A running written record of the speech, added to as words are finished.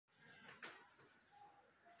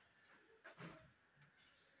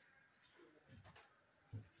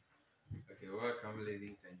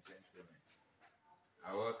ladies and gentlemen.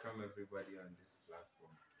 I welcome everybody on this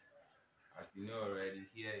platform. As you know already,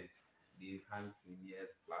 here is Dave Hansen's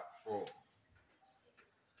platform,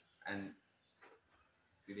 and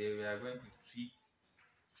today we are going to treat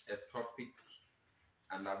a topic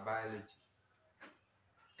under biology,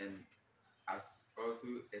 and as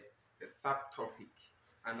also a subtopic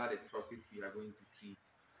under the topic we are going to treat.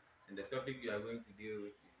 And the topic we are going to deal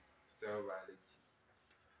with is cell biology.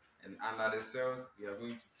 And under the cells, we are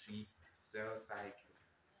going to treat cell cycle,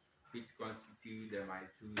 which constitute the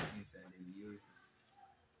mitosis and the meiosis.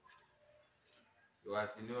 So as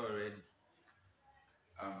you know already,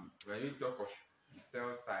 when we talk of the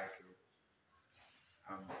cell cycle,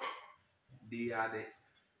 they are the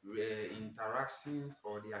interactions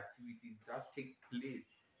or the activities that takes place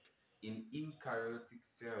in eukaryotic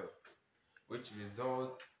cells, which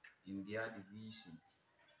result in their division.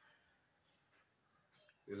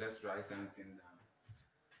 So let's write something down.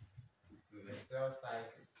 So the cell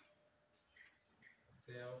cycle is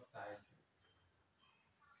the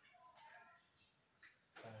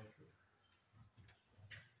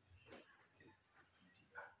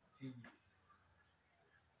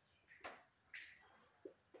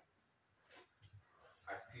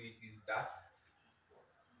activities that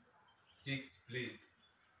takes place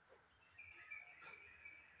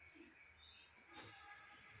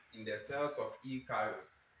in the cells of eukaryote.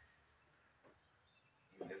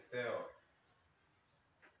 In the cell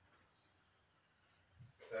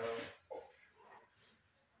of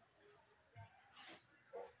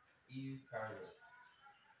eukaryote,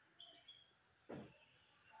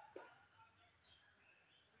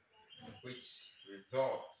 which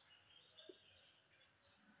result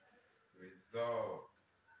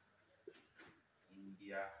in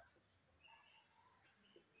their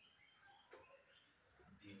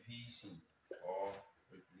division or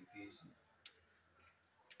replication.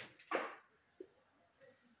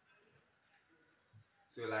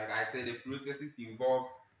 So like I said, the processes involves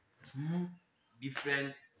two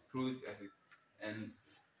different processes, and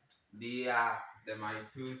they are the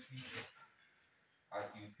mitosis, as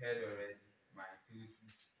you've heard already,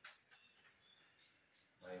 mitosis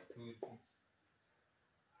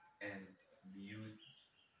and meiosis.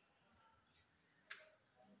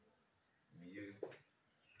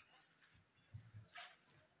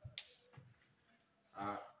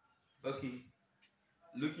 Okay,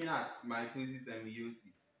 looking at mitosis and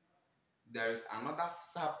meiosis, there is another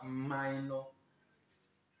minor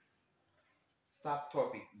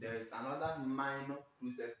subtopic. There is another minor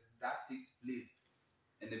process that takes place,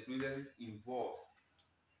 and the processes involves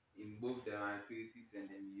in both the mitosis and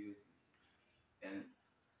the meiosis. And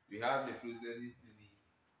we have the processes to be,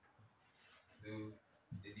 so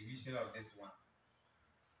the division of this one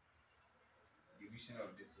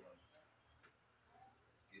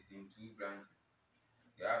is in two branches.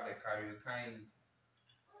 You have the karyokinesis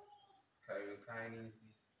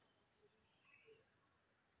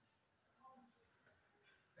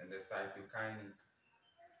and the cytokinesis.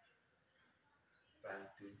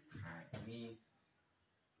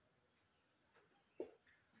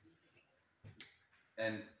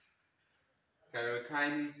 And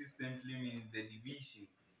karyokinesis simply means the division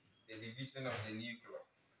of the nucleus.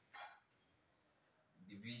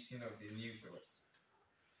 Division of the nucleus.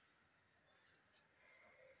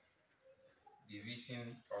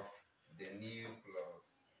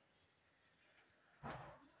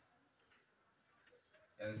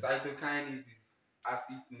 And cytokinesis, as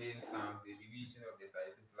its name sounds, the division of the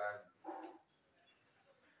cytoplasm.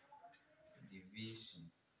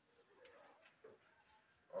 Division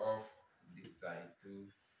of the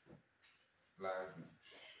cytoplasm.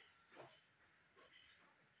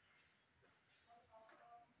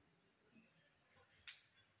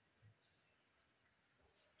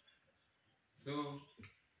 So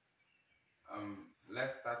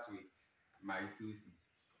let's start with mitosis.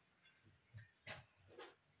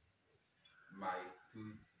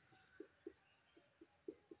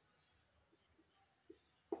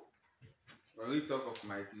 When we talk of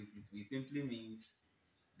mitosis, we simply means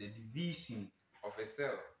the division of a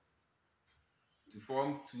cell to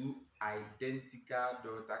form two identical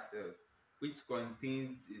daughter cells, which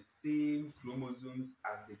contains the same chromosomes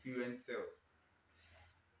as the parent cells.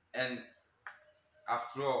 And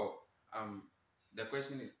after all, the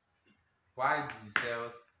question is, why do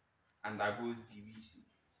cells undergo division?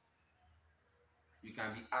 You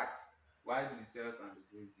can be asked, why do cells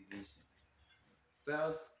undergo division?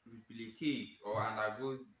 Cells replicate or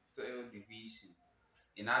undergo cell division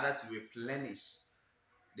in order to replenish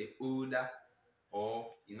the older,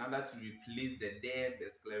 or in order to replace the dead, the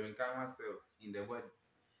sclerenchyma cells in the body.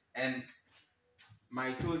 And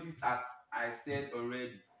mitosis, as I said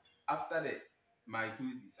already, after the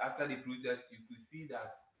mitosis, after the process, you could see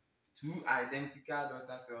that two identical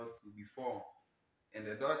daughter cells will be formed, and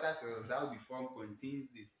the daughter cells that will be formed contains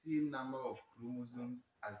the same number of chromosomes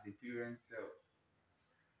as the parent cells.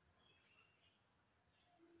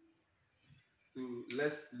 So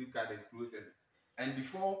let's look at the processes. And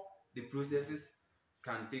before the processes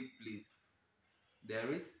can take place,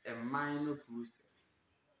 there is a minor process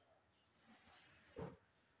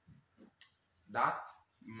that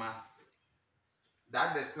must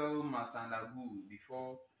that the cell must undergo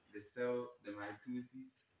before the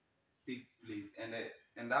mitosis takes place,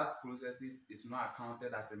 and that process is not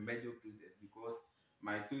accounted as a major process because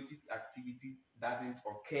mitotic activity doesn't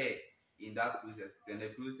occur in that process, and the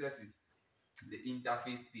process is the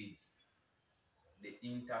interphase stage. The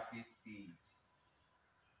interphase stage.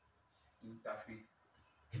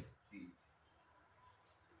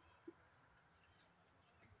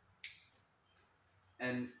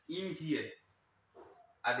 And in here,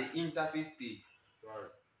 at the interphase stage, sorry,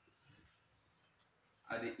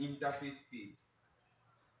 at the interphase stage,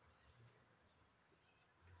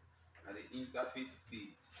 at the interphase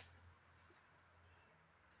stage,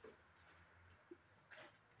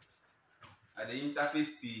 at the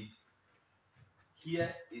interphase stage,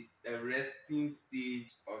 here is a resting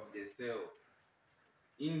stage of the cell.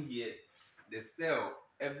 In here, the cell,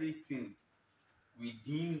 everything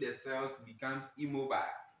within the cells becomes immobile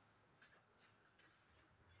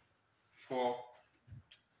for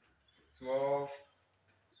 12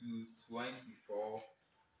 to 24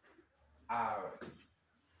 hours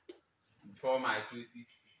before mitosis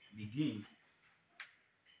begins.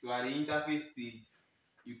 So at the interphase stage,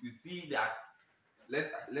 you could see that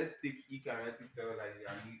let's take eukaryotic cell like the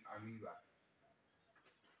amoeba.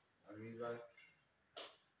 Amoeba,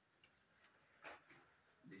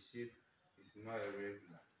 the shape is not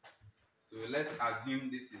irregular. So let's assume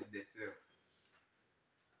this is the cell.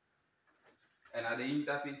 And at the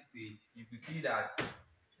interphase stage, you could see that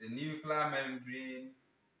the nuclear membrane,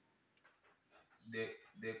 the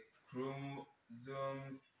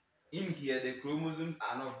chromosomes, in here the chromosomes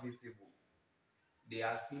are not visible. They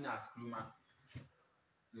are seen as chromatids.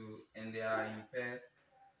 So, and they are in pairs.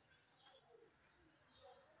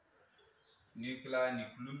 Nuclear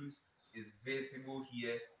nucleus is visible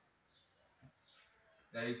here.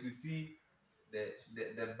 Now you can see the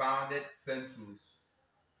bounded centrols.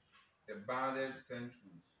 The bounded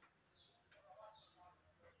centrols.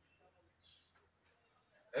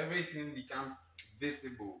 Everything becomes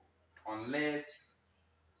visible unless,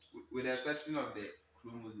 with the exception of the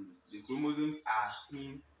chromosomes. The chromosomes are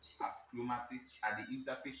seen as chromatids at the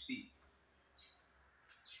interphase stage.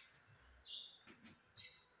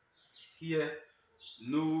 Here,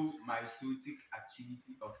 no mitotic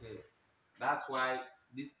activity occurs. That's why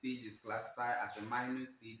this stage is classified as a minor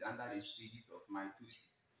stage under the stages of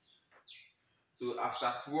mitosis. So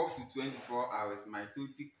after 12 to 24 hours,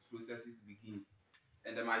 mitotic processes begins.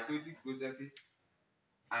 And the mitotic processes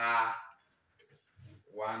are: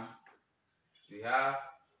 one, we have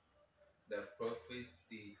the prophase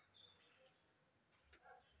stage,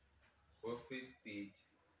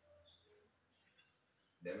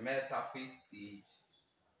 the metaphase stage,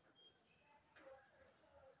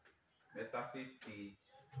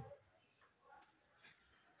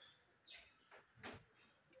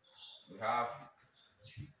 we have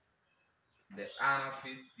the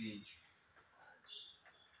anaphase stage,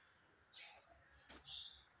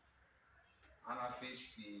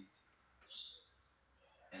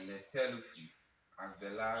 and the telophase as the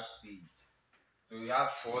last stage. So we have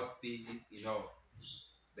 4 stages in all.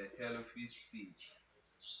 The telophase stage.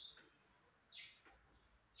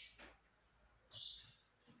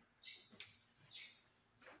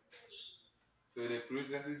 So the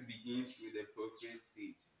processes begins with the prophase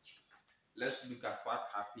stage. Let's look at what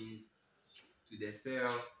happens to the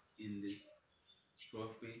cell in the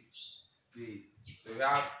prophase stage. So we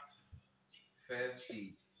have first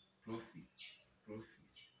stage, prophase,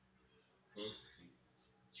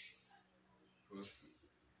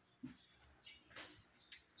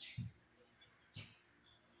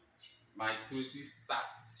 mitosis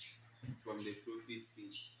starts from the prophase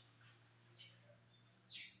stage.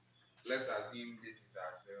 Let's assume this is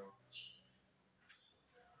our cell.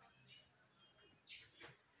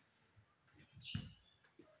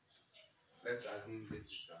 Let's assume this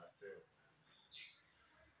is our cell.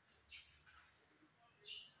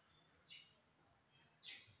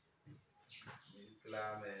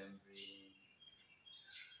 Nuclear membrane.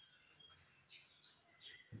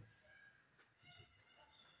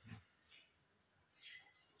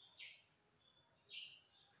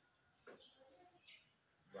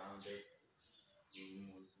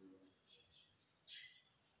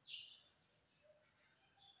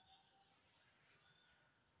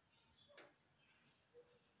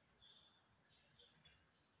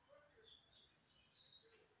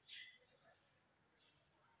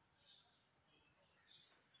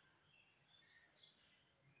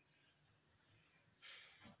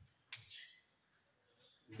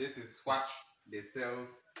 this is what the cells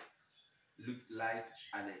looks like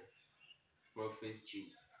at the prophet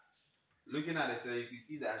stage. Looking at the cell, you can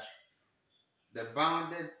see that the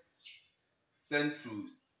bounded centrols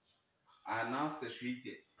are now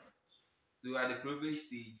separated. So at the prophet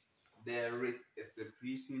stage, there is a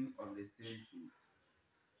separation of the centrols.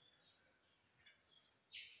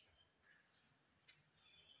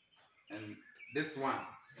 And this one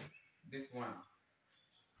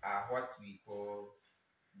are what we call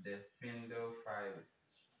the spindle fibers.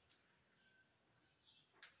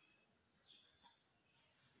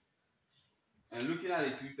 And looking at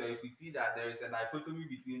the two cells, you can see that there is a dichotomy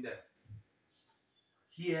between them.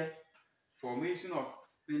 Here, formation of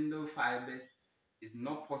spindle fibers is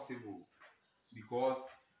not possible because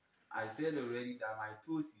I said already that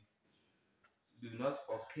mitosis do not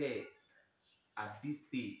occur at this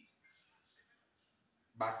stage,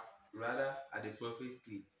 but rather at the prophet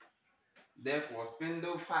stage. Therefore,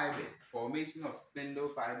 formation of spindle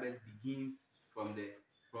fibers begins from the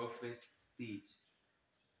prophet stage.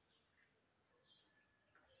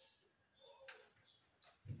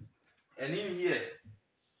 And in here,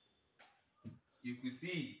 you could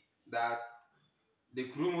see that the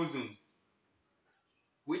chromosomes,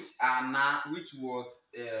 which was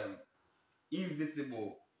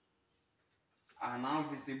invisible, are now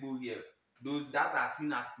visible here. Those that are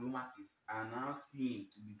seen as chromatids are now seen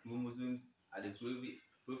to be chromosomes at the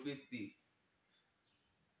prophet stage.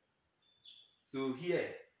 So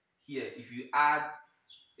here, if you add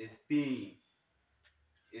a stain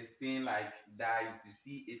like that, you can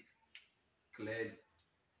see it clearly.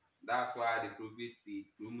 That's why the prophet stage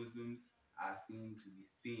chromosomes are seen to be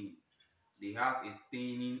stained. They have a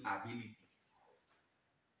staining ability.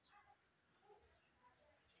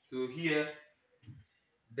 So here,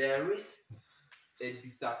 there is a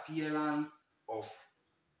disappearance of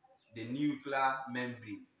the nuclear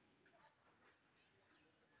membrane.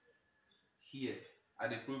 Here, at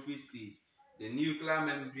the prophet stage, the nuclear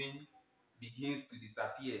membrane begins to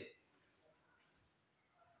disappear.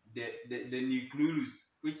 The nucleus,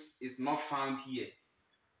 which is not found here,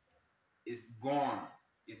 is gone.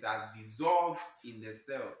 It has dissolved in the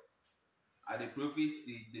cell. At the prophet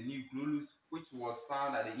stage, the nucleus, which was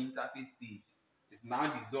found at the interphase stage, is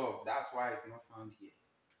now dissolved. That's why it's not found here.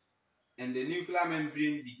 And the nuclear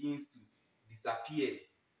membrane begins to disappear.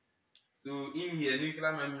 So in here,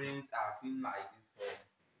 nuclear membranes are seen like this form.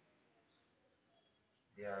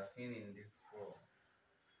 They are seen in this form.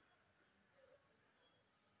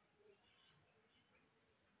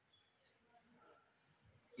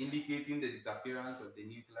 Indicating the disappearance of the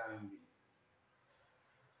nuclear membrane.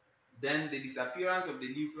 Then the disappearance of the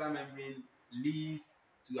nuclear membrane leads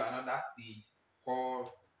to another stage called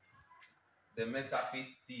the metaphase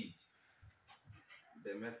stage. The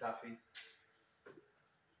metaphase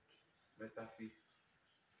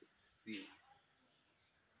stage.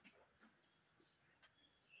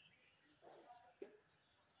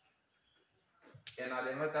 And at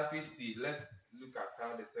the metaphase stage, let's look at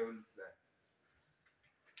how the cell looks like.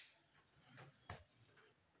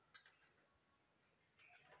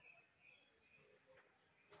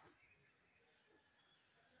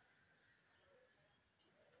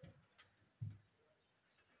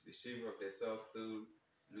 The shape of the cell still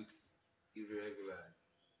looks irregular.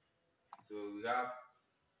 So we have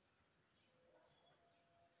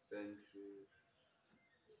central,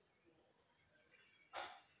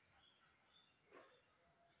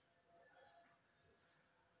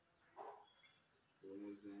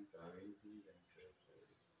 chromosomes arranging themselves.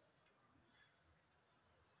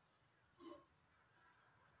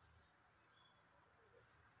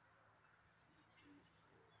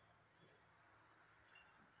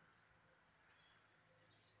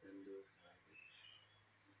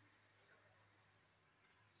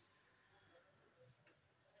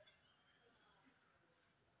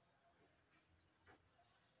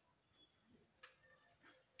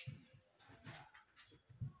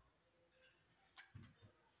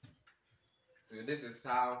 So this is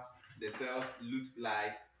how the cells looks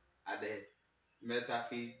like at the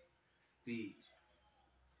metaphase stage.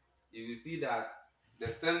 You will see that the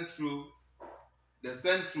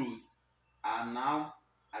centrols are now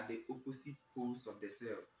at the opposite poles of the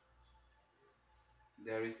cell.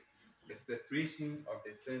 There is a separation of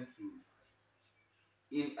the centrol.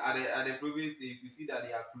 At the previous stage, you see that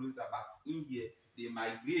they are closer, but in here they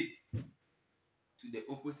migrate to the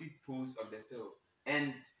opposite poles of the cell,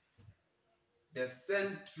 and the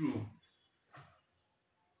centrol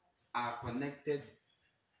are connected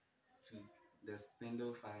to the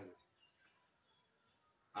spindle fibers,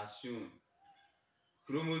 as shown.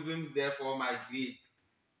 Chromosomes therefore migrate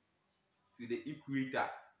to the equator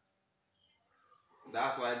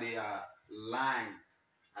That's why they are lined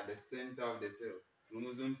at the center of the cell.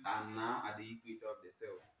 Chromosomes are now at the equator of the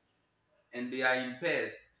cell. And they are in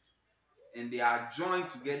pairs. And they are joined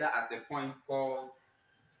together at a point called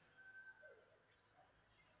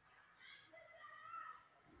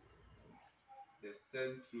the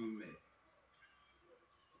centromere.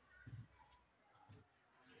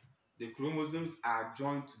 The chromosomes are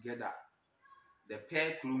joined together. The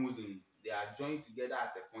pair chromosomes, they are joined together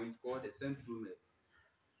at a point called the centromere.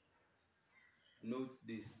 Note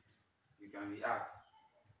this, you can be asked.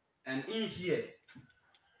 And in here,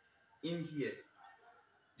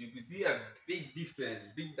 you could see a big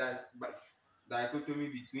difference, dichotomy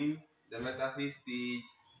between the metaphase stage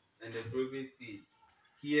and the prophase stage.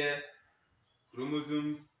 Here,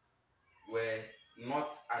 chromosomes were not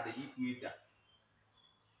at the equator,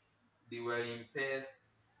 they were in pairs,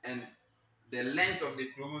 and the length of the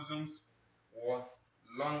chromosomes was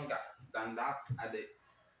longer than that at the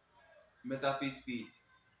metaphase stage.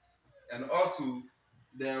 And also,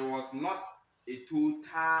 there was not a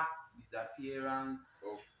total disappearance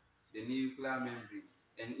of the nuclear membrane.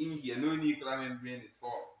 And in here, no nuclear membrane is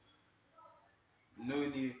formed. No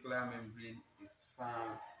nuclear membrane is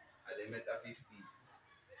found at the metaphase stage.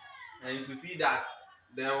 And you can see that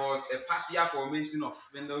there was a partial formation of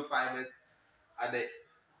spindle fibers at the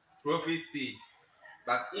prophase stage.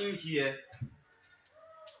 But in here,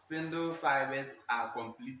 spindle fibers are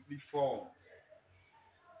completely formed,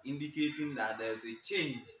 indicating that there is a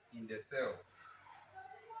change in the cell.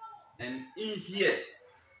 And in here,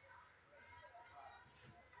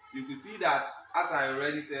 you can see that, as I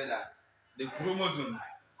already said, that the chromosomes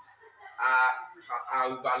are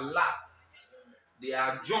overlapped. They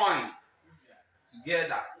are joined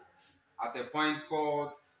together at a point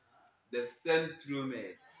called the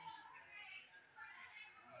centromere.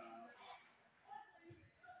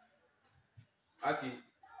 Okay,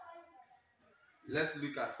 let's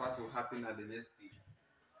look at what will happen at the next stage.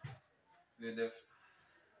 So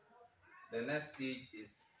the next stage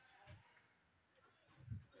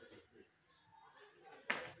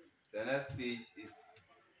is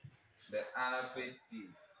the anaphase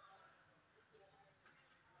stage.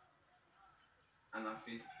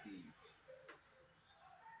 Anaphase stage.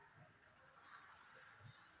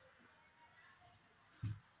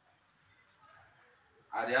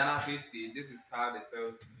 At the anaphase stage, this is how the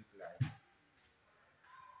cells look like.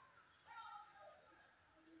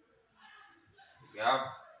 We have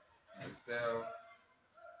the cell,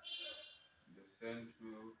 the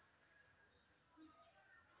central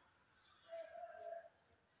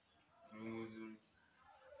chromosomes,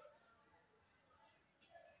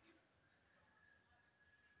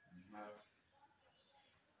 we have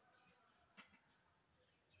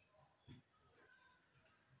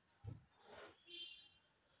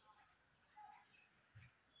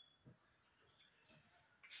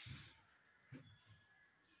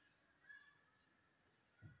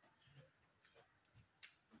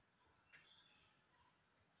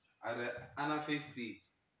at the anaphase stage,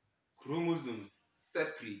 chromosomes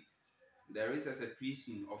separate. There is a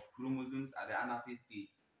separation of chromosomes at the anaphase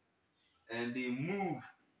stage, and they move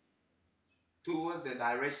towards the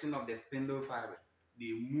direction of the spindle fiber.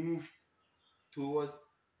 They move towards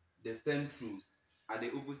the centromes at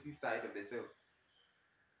the opposite side of the cell,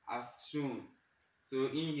 as shown. So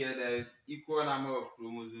in here, there is equal number of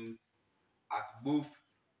chromosomes at both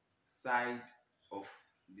sides of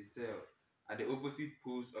the cell, at the opposite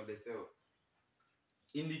poles of the cell,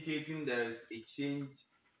 indicating there is a change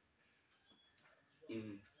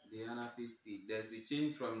in the anaphase stage. There is a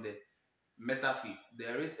change from the metaphase.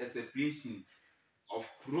 There is a separation of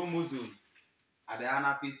chromosomes at the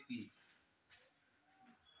anaphase stage.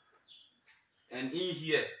 And in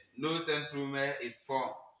here, no centromere is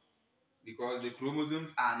formed because the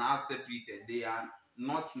chromosomes are now separated. They are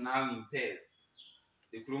not now in pairs.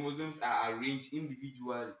 The chromosomes are arranged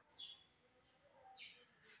individually.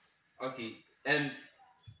 Okay, and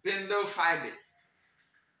spindle fibers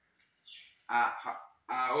are,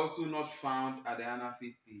 are also not found at the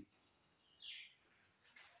anaphase stage.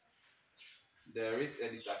 There is a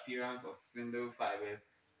disappearance of spindle fibers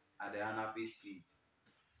at the anaphase stage.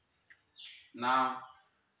 Now,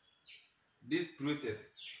 this process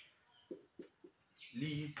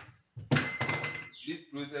leads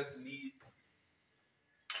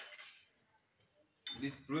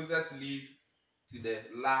to the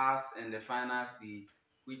last and the final stage,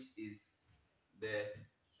 which is the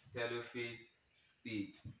telophase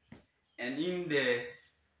stage. And in there,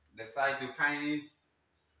 the cytokinase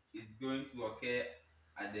is going to occur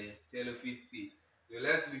at the telophase stage. So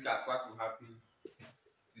let's look at what will happen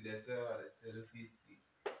to the cell at the telophase stage.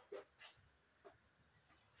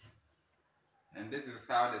 And this is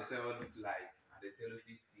how the cell look like at the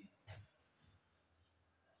telophase stage.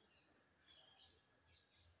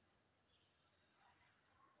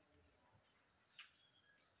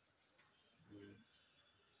 Mm,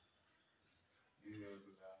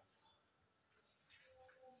 irregular,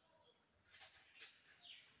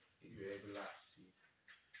 irregular shape.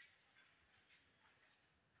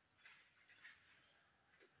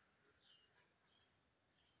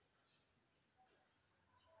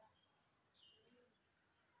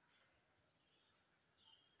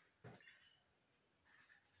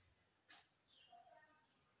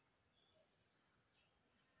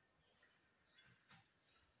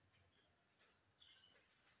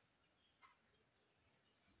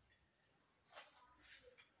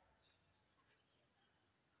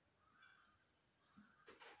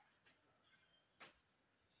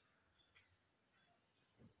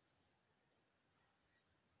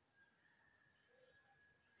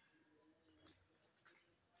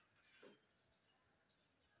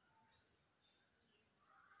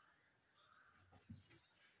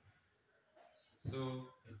 So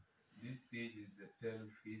this stage is the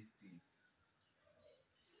telophase stage.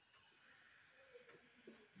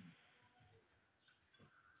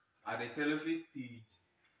 At the telophase stage,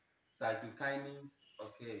 cytokinins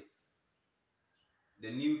occur. The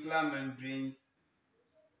nuclear membranes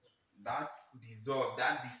that dissolved,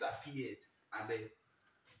 that disappeared at the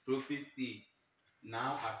prophase stage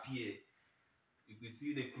now appear. You can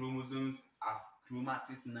see the chromosomes as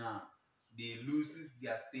chromatids now. They loses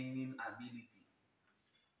their staining ability.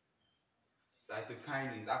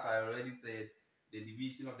 Cytokinins, as I already said, the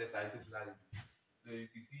division of the cytoplasm. So you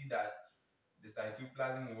can see that the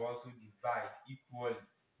cytoplasm will also divide equally,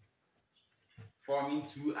 forming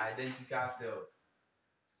two identical cells.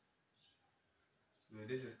 So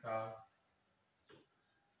this is how the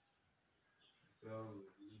cell will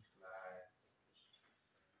look like.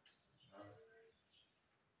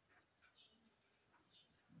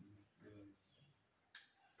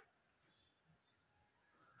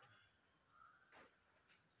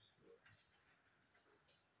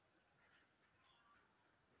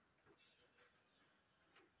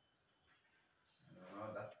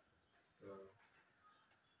 Another cell,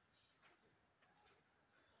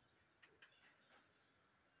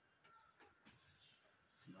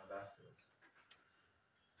 another cell.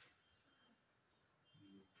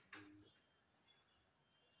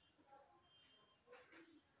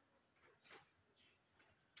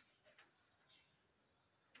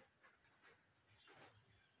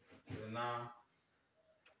 So now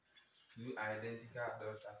two identical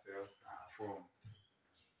daughter cells are formed.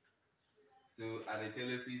 So at the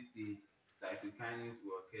telophase stage, cytokinins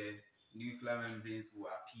will occur, nuclear membranes will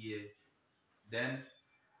appear, then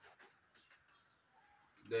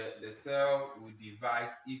the cell will divide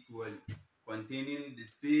equally, containing the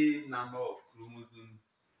same number of chromosomes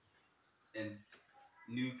and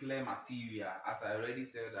nuclear material. As I already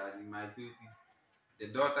said that in mitosis, the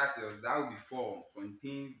daughter cells that will be formed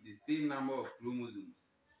contains the same number of chromosomes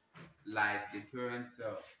like the parent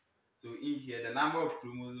cell. So in here, the number of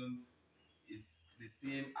chromosomes is the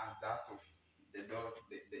same as that of the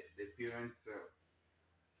parent cell.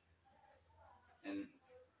 And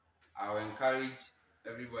I'll encourage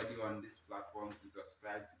everybody on this platform to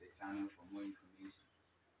subscribe to the channel for more information.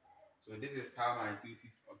 So this is how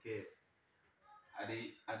mitosis occurs. At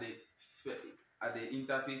the at the at the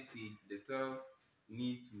interphase stage, the cells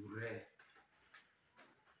need to rest.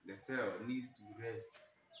 The cell needs to rest.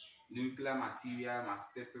 Nuclear material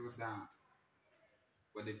must settle down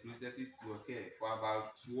for the processes to occur for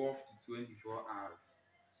about 12 to 24 hours.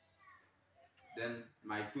 Then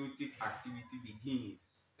mitotic activity begins,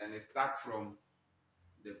 and it starts from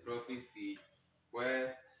the prophase stage,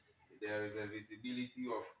 where there is a visibility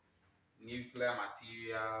of nuclear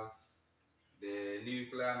materials, the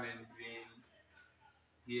nuclear membrane.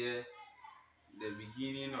 Here, the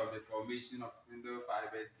beginning of the formation of spindle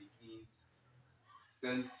fibers begins.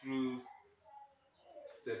 Centros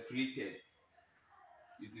separated.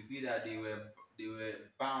 You can see that they were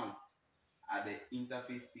bound at the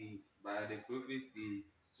interphase stage, by the prophase stage,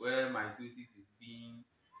 where mitosis is being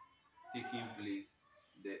taking place.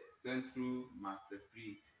 The central must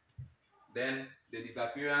separate. Then the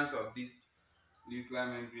disappearance of this nuclear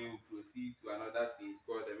membrane will proceed to another stage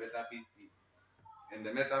called the metaphase stage. In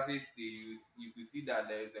the metaphase stage, you could see that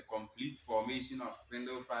there is a complete formation of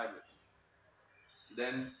spindle fibers.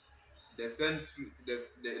 Then the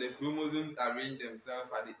chromosomes arrange themselves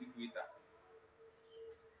at the equator.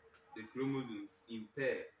 The chromosomes in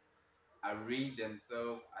pair arrange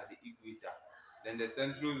themselves at the equator. Then the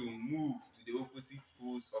centromes will move to the opposite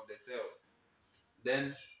poles of the cell.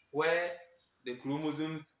 Then where the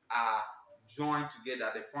chromosomes are joined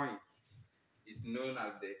together. The point is known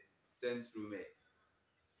as the centromere.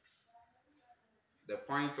 The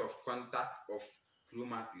point of contact of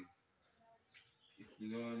chromatids is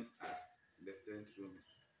known as the centromere.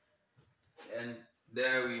 And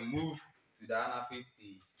there we move to the anaphase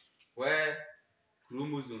stage, where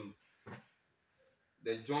chromosomes,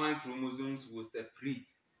 the joined chromosomes will separate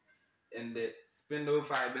and the spindle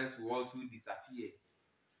fibers will also disappear.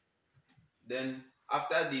 Then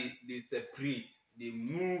after they separate, they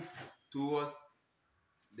move towards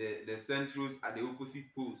the centromes at the opposite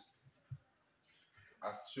poles,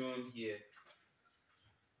 as shown here.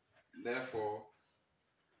 Therefore,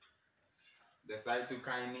 the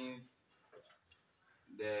cytokinins,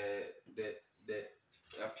 the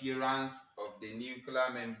appearance of the nuclear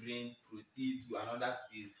membrane proceed to another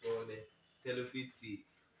stage called the telophase stage.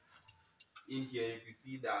 In here, you can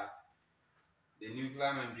see that the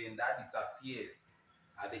nuclear membrane that disappears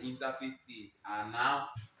at the interphase stage are now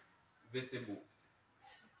visible.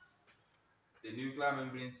 The nuclear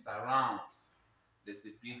membrane surrounds the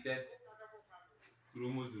separated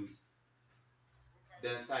chromosomes.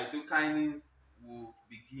 Then cytokinins will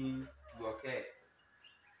begin to occur.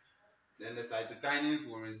 Then the cytokinins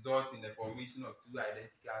will result in the formation of two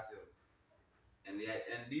identical cells. And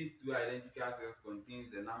these two identical cells contain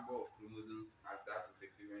the number of chromosomes as that of the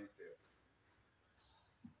parent cell.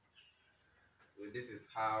 So this is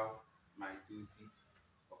how mitosis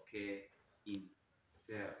occurs in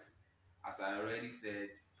cell. As I already said,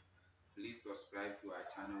 please subscribe to our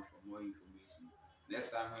channel for more information. Next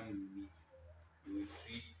time when we meet, we will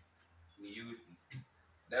treat meiosis.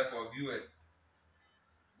 Therefore, viewers,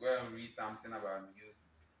 go and read something about meiosis.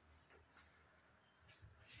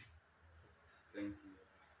 Thank you.